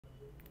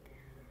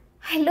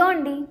Hello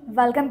అండి,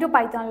 welcome to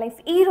Python life.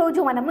 ఈరోజు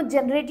మనము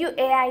జనరేటివ్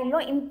ఏఐలో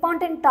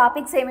ఇంపార్టెంట్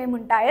టాపిక్స్ ఏమేమి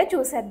ఉంటాయో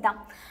చూసేద్దాం.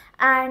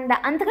 అండ్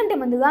అంతకంటే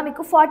ముందుగా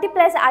మీకు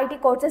 40+ ఐటీ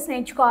కోర్సెస్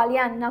నేర్చుకోవాలి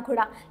అన్నా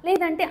కూడా,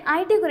 లేదంటే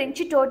ఐటీ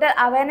గురించి టోటల్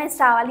అవేర్నెస్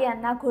రావాలి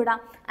అన్నా కూడా,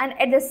 and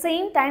at the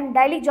same time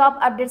daily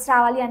job updates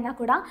రావాలి అన్నా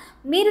కూడా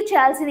మీరు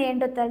చేయాల్సింది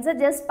ఏంటో తెలుసా,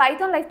 జస్ట్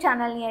పైథాన్ లైఫ్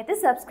ఛానల్ని అయితే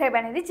సబ్స్క్రైబ్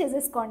అనేది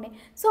చేసేసుకోండి.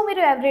 సో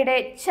మీరు ఎవ్రీడే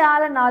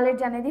చాలా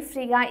నాలెడ్జ్ అనేది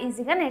ఫ్రీగా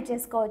ఈజీగా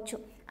నేర్చేసుకోవచ్చు.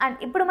 అండ్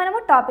ఇప్పుడు మనము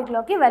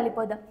టాపిక్లోకి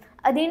వెళ్ళిపోదాం.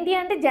 అదేంటి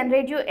అంటే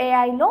జనరేటివ్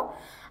ఏఐలో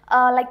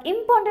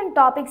ఇంపార్టెంట్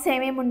టాపిక్స్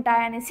ఏమేమి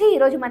ఉంటాయనేసి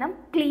ఈరోజు మనం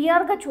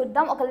క్లియర్గా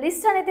చూద్దాం. ఒక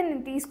లిస్ట్ అనేది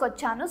నేను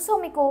తీసుకొచ్చాను. సో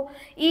మీకు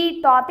ఈ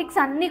టాపిక్స్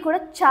అన్నీ కూడా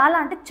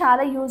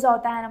చాలా యూజ్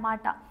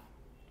అవుతాయన్నమాట.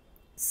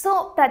 సో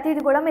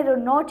ప్రతిదీ కూడా మీరు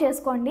నోట్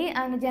చేసుకోండి.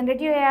 అండ్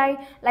జనరేటివ్ ఏఐ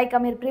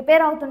మీరు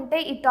ప్రిపేర్ అవుతుంటే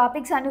ఈ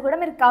టాపిక్స్ అన్నీ కూడా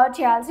మీరు కవర్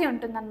చేయాల్సి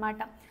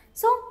ఉంటుందన్నమాట.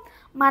 సో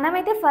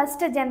మనమైతే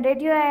ఫస్ట్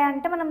జనరేటివ్ ఏఐ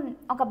అంటే మనం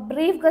ఒక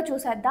బ్రీఫ్గా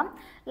చూసేద్దాం.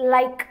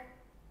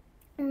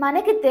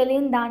 మనకి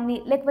తెలియని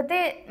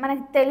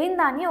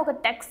దాన్ని ఒక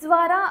టెక్స్ట్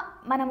ద్వారా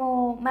మనకు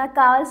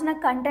కావాల్సిన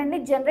కంటెంట్ని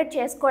జనరేట్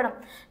చేసుకోవడం.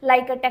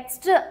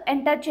 టెక్స్ట్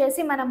ఎంటర్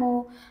చేసి మనము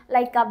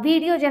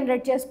వీడియో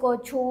జనరేట్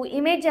చేసుకోవచ్చు,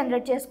 ఇమేజ్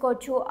జనరేట్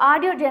చేసుకోవచ్చు,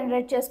 ఆడియో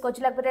జనరేట్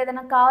చేసుకోవచ్చు, లేకపోతే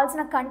ఏదైనా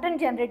కావాల్సిన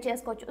కంటెంట్ జనరేట్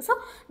చేసుకోవచ్చు. సో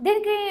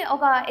దీనికి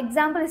ఒక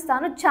ఎగ్జాంపుల్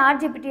ఇస్తాను.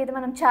 చాట్ జీపీటీ అయితే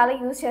మనం చాలా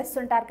యూజ్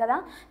చేస్తుంటారు కదా,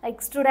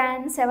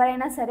 స్టూడెంట్స్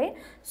ఎవరైనా సరే.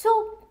 సో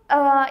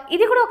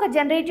ఇది కూడా ఒక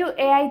జనరేటివ్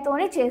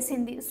ఏఐతోనే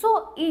చేసింది. సో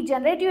ఈ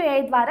జనరేటివ్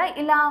ఏఐ ద్వారా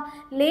ఇలా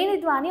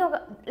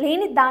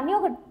లేని దాన్ని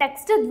ఒక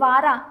టెక్స్ట్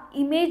ద్వారా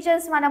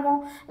ఇమేజెస్ మనము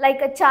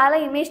చాలా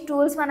ఇమేజ్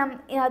టూల్స్ మనం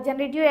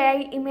జనరేటివ్ ఏఐ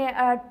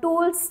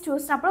టూల్స్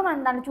చూసినప్పుడు మనం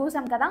దాన్ని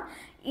చూసాం కదా,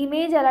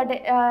 ఇమేజ్ ఎలా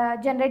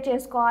జనరేట్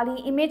చేసుకోవాలి,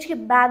 ఇమేజ్కి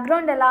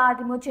బ్యాక్గ్రౌండ్ ఎలా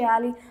రిమూవ్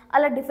చేయాలి,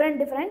 అలా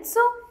డిఫరెంట్.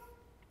 సో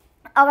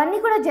అవన్నీ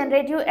కూడా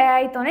జనరేటివ్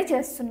ఏఐతోనే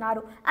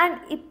చేస్తున్నారు. అండ్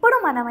ఇప్పుడు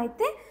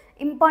మనమైతే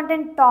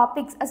ఇంపార్టెంట్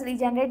టాపిక్స్, అసలు ఈ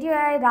జనరేటివ్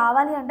ఏఐ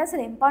రావాలి అంటే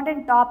అసలు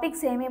ఇంపార్టెంట్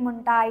టాపిక్స్ ఏమేమి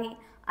ఉంటాయి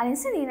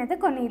అనేసి నేనైతే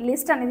కొన్ని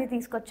లిస్ట్ అనేది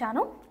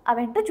తీసుకొచ్చాను.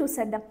 అవేంటో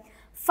చూసేద్దాం.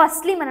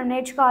 ఫస్ట్లీ మనం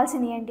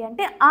నేర్చుకోవాల్సింది ఏంటి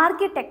అంటే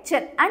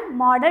ఆర్కిటెక్చర్ అండ్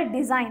మోడల్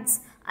డిజైన్స్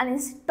అనే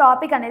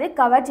టాపిక్ అనేది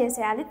కవర్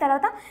చేసేయాలి.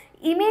 తర్వాత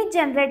ఇమేజ్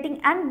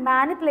జనరేటింగ్ అండ్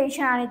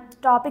మ్యానిపులేషన్ అనే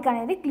టాపిక్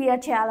అనేది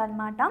క్లియర్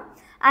చేయాలన్నమాట.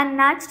 And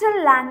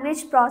natural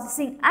language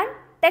processing and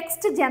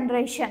text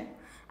generation.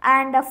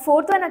 And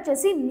fourth one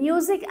వచ్చేసి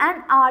music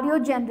and audio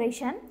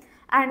generation.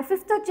 And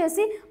fifth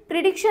వచ్చేసి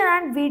ప్రిడిక్షన్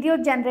అండ్ వీడియో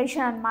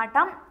జనరేషన్ అనమాట.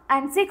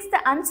 And sixth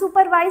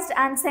unsupervised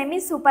and semi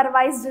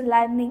supervised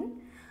learning.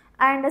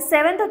 And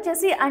seventh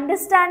వచ్చేసి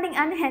understanding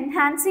and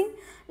enhancing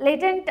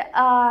latent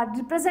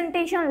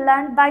representation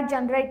learned by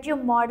generative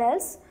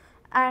models.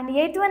 And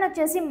eighth one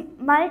వచ్చేసి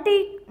multi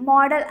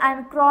modal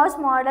and cross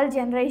model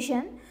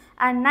generation.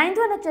 And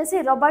ninth one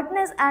వచ్చేసి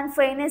రోబోట్నెస్ and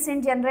fairness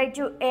in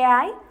generative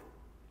AI.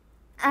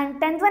 And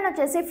 10th one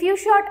వచ్చేసి few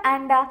shot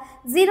and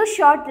zero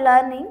shot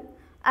learning.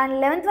 And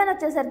 11th one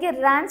వచ్చేసరికి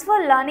ర్యాన్స్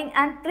for learning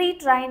and pre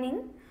training.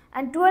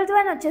 And 12th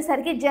one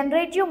వచ్చేసరికి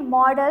generative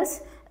models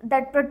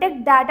that protect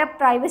data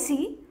privacy.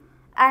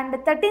 And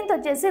 13th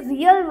వచ్చేసి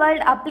real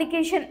world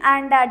application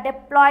and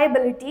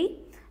డిప్లాయబిలిటీ.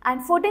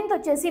 And 14th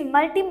వచ్చేసి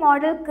multi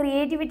modal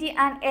creativity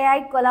and AI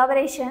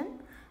collaboration.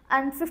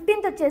 And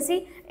 15th వచ్చేసి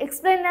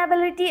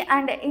ఎక్స్ప్లెయినబిలిటీ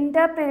and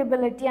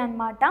ఇంటర్ప్రిటబిలిటీ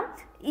అనమాట.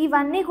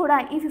 ఇవన్నీ కూడా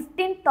ఈ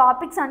 15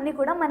 topics అన్నీ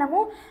కూడా మనము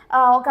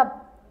ఒక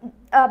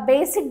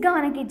బేసిక్గా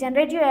మనకి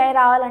జనరేటివ్ ఏఐ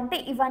రావాలంటే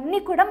ఇవన్నీ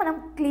కూడా మనం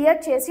క్లియర్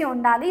చేసి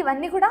ఉండాలి.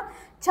 ఇవన్నీ కూడా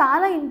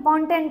చాలా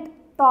ఇంపార్టెంట్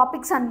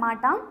టాపిక్స్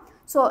అన్నమాట.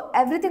 సో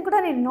ఎవ్రీథింగ్ కూడా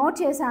నేను నోట్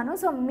చేశాను.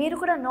 సో మీరు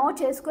కూడా నోట్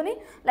చేసుకుని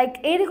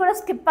ఏది కూడా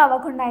స్కిప్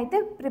అవ్వకుండా అయితే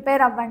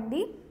ప్రిపేర్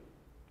అవ్వండి.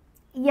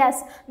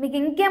 ఎస్, మీకు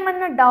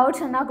ఇంకేమన్నా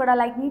డౌట్స్ ఉన్నా కూడా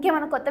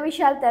ఇంకేమైనా కొత్త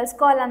విషయాలు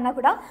తెలుసుకోవాలన్నా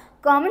కూడా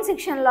కామెంట్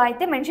సెక్షన్లో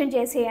అయితే మెన్షన్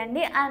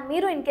చేసేయండి. అండ్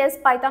మీరు ఇన్ కేస్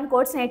పైథాన్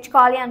కోర్స్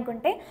నేర్చుకోవాలి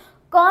అనుకుంటే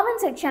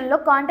కామెంట్ సెక్షన్లో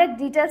కాంటాక్ట్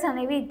డీటెయిల్స్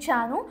అనేవి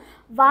ఇచ్చాను.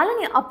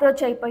 వాళ్ళని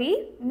అప్రోచ్ అయిపోయి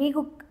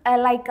మీకు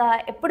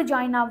ఎప్పుడు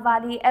జాయిన్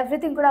అవ్వాలి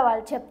ఎవ్రీథింగ్ కూడా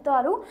వాళ్ళు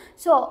చెప్తారు.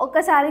 సో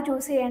ఒక్కసారి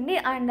చూసేయండి.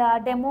 అండ్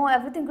డెమో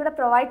ఎవ్రీథింగ్ కూడా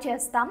ప్రొవైడ్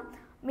చేస్తాం.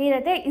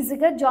 మీరైతే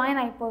ఈజీగా జాయిన్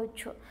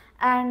అయిపోవచ్చు.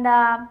 అండ్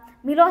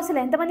మీలో అసలు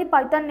ఎంతమంది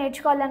పైథాన్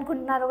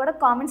నేర్చుకోవాలనుకుంటున్నారో కూడా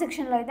కామెంట్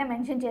సెక్షన్లో అయితే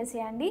మెన్షన్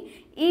చేసేయండి.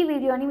 ఈ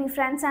వీడియోని మీ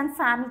ఫ్రెండ్స్ అండ్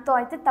ఫ్యామిలీతో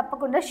అయితే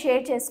తప్పకుండా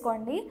షేర్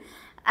చేసుకోండి.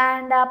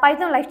 అండ్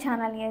పైథాన్ లైఫ్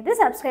ఛానల్ని అయితే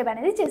సబ్స్క్రైబ్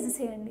అనేది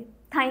చేసేసేయండి.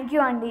 థ్యాంక్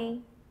యూ అండి.